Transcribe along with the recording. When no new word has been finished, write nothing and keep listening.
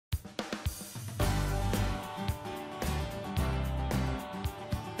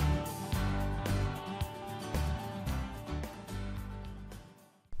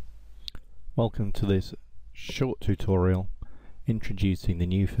Welcome to this short tutorial introducing the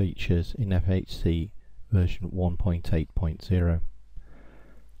new features in FHC version 1.8.0.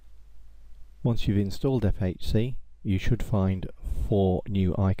 Once you've installed FHC, you should find 4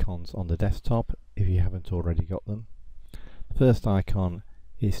 new icons on the desktop if you haven't already got them. The first icon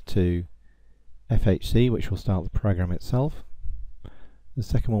is to FHC, which will start the program itself. The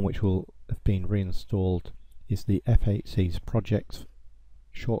second one, which will have been reinstalled, is the FHC's projects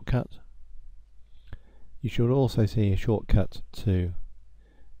shortcut. You should also see a shortcut to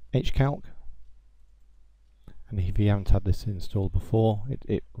HCalc, and if you haven't had this installed before,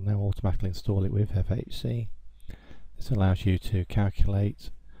 it will now automatically install it with FHC. This allows you to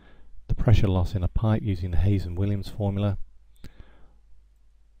calculate the pressure loss in a pipe using the Hayes and Williams formula,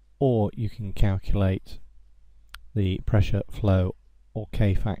 or you can calculate the pressure flow or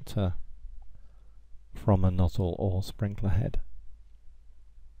K factor from a nozzle or sprinkler head.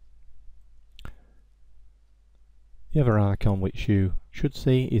 The other icon which you should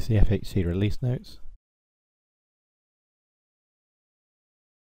see is the FHC release notes.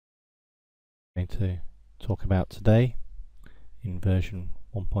 I'm going to talk about today in version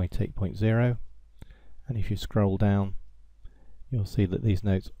 1.8.0, and if you scroll down you'll see that these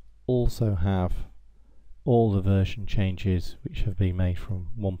notes also have all the version changes which have been made from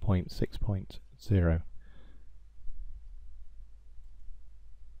 1.6.0.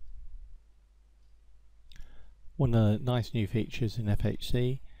 One of the nice new features in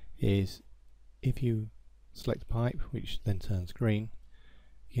FHC is if you select a pipe, which then turns green,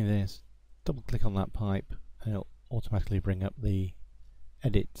 you can then double click on that pipe and it'll automatically bring up the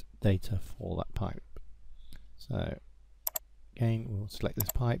edit data for that pipe. So again, we'll select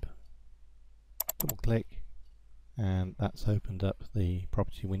this pipe, double click, and that's opened up the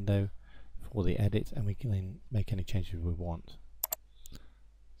property window for the edit, and we can then make any changes we want.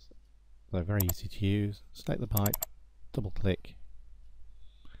 So very easy to use. Select the pipe, double click,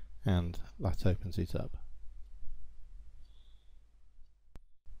 and that opens it up.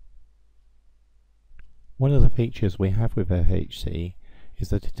 One of the features we have with FHC is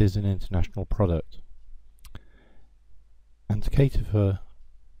that it is an international product, and to cater for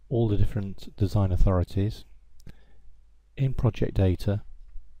all the different design authorities, in project data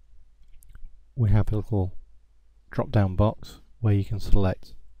we have a little drop down box where you can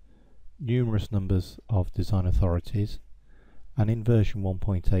select numerous numbers of design authorities, and in version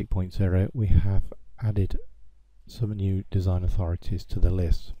 1.8.0 we have added some new design authorities to the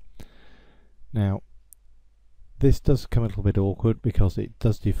list. Now this does come a little bit awkward because it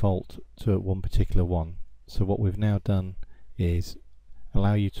does default to one particular one, so what we've now done is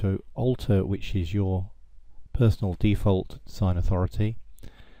allow you to alter which is your personal default design authority,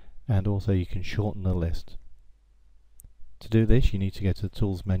 and also you can shorten the list. To do this you need to go to the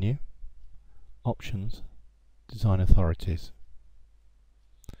Tools menu, Options, Design Authorities,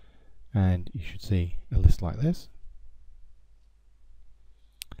 and you should see a list like this,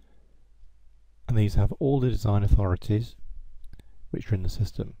 and these have all the design authorities which are in the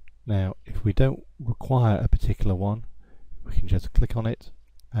system. Now if we don't require a particular one, we can just click on it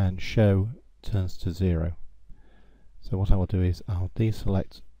and show turns to 0. So what I will do is I'll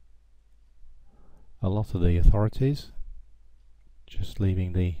deselect a lot of the authorities, just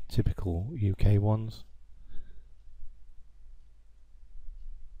leaving the typical UK ones.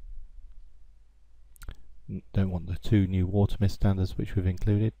 Don't want the 2 new watermist standards which we've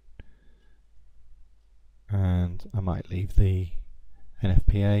included, and I might leave the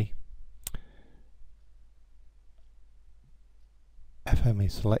NFPA. FM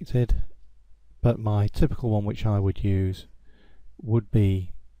is selected, but my typical one which I would use would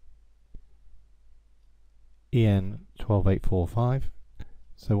be EN 12845.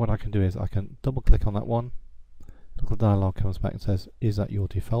 So what I can do is I can double click on that one, the little dialog comes back and says, is that your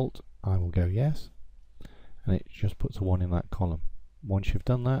default? I will go yes, and it just puts a 1 in that column. Once you've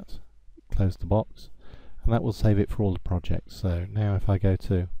done that, close the box, and that will save it for all the projects. So now if I go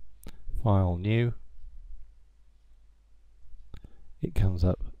to File, New, it comes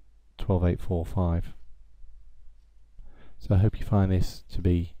up 12845. So I hope you find this to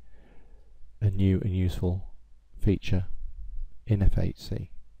be a new and useful feature in FHC.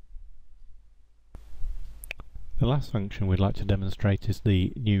 The last function we'd like to demonstrate is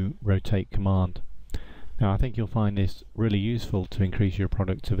the new rotate command. Now I think you'll find this really useful to increase your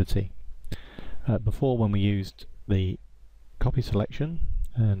productivity. Before, when we used the copy selection,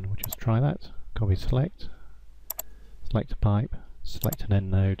 and we'll just try that, copy select, select a pipe, select an end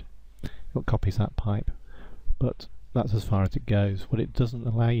node, it copies that pipe, but that's as far as it goes. What it doesn't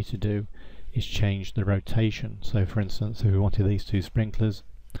allow you to do is change the rotation. So for instance, if we wanted these 2 sprinklers,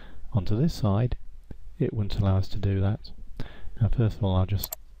 onto this side, it wouldn't allow us to do that. Now first of all, I'll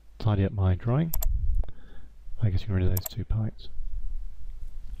just tidy up my drawing by getting rid of those two pipes.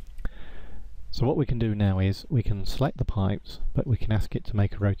 So what we can do now is we can select the pipes, but we can ask it to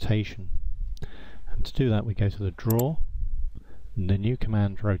make a rotation. And to do that, we go to the draw, and the new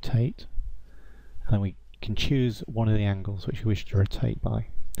command rotate, and then we can choose one of the angles which we wish to rotate by.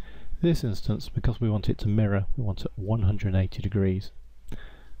 In this instance, because we want it to mirror, we want it 180 degrees.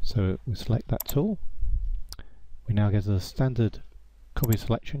 So we select that tool. We now go to the standard copy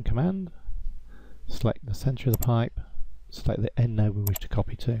selection command, select the center of the pipe, select the end node we wish to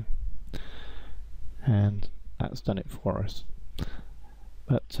copy to, and that's done it for us.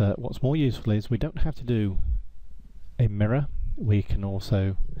 But what's more useful is we don't have to do a mirror, we can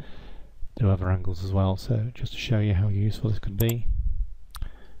also do other angles as well. So just to show you how useful this could be,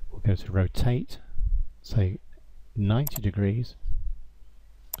 we'll go to rotate, say 90 degrees,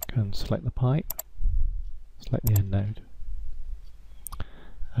 go and select the pipe, select the end node.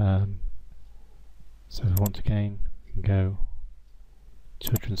 So if we want to gain, we can go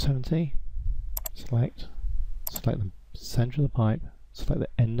 270, select the center of the pipe, select the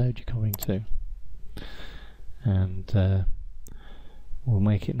end node you're coming to, and we'll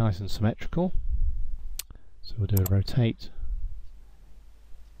make it nice and symmetrical. So we'll do a rotate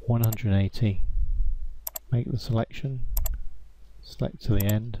 180, make the selection, select to the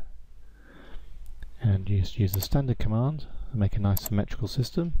end, and just use the standard command and make a nice symmetrical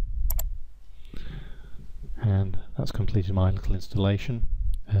system. And that's completed my little installation.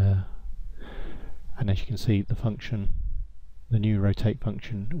 And as you can see, the function, the new rotate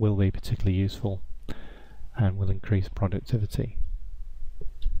function, will be particularly useful and will increase productivity.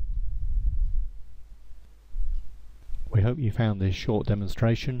 We hope you found this short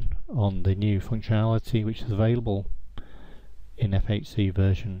demonstration on the new functionality which is available in FHC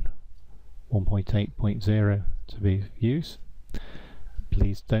version 1.8.0 to be of use.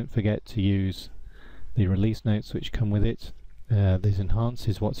 Please don't forget to use the release notes which come with it. This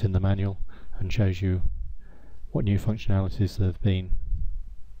enhances what's in the manual and shows you what new functionalities there have been.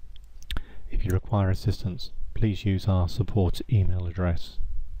 If you require assistance, please use our support email address.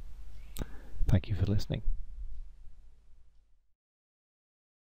 Thank you for listening.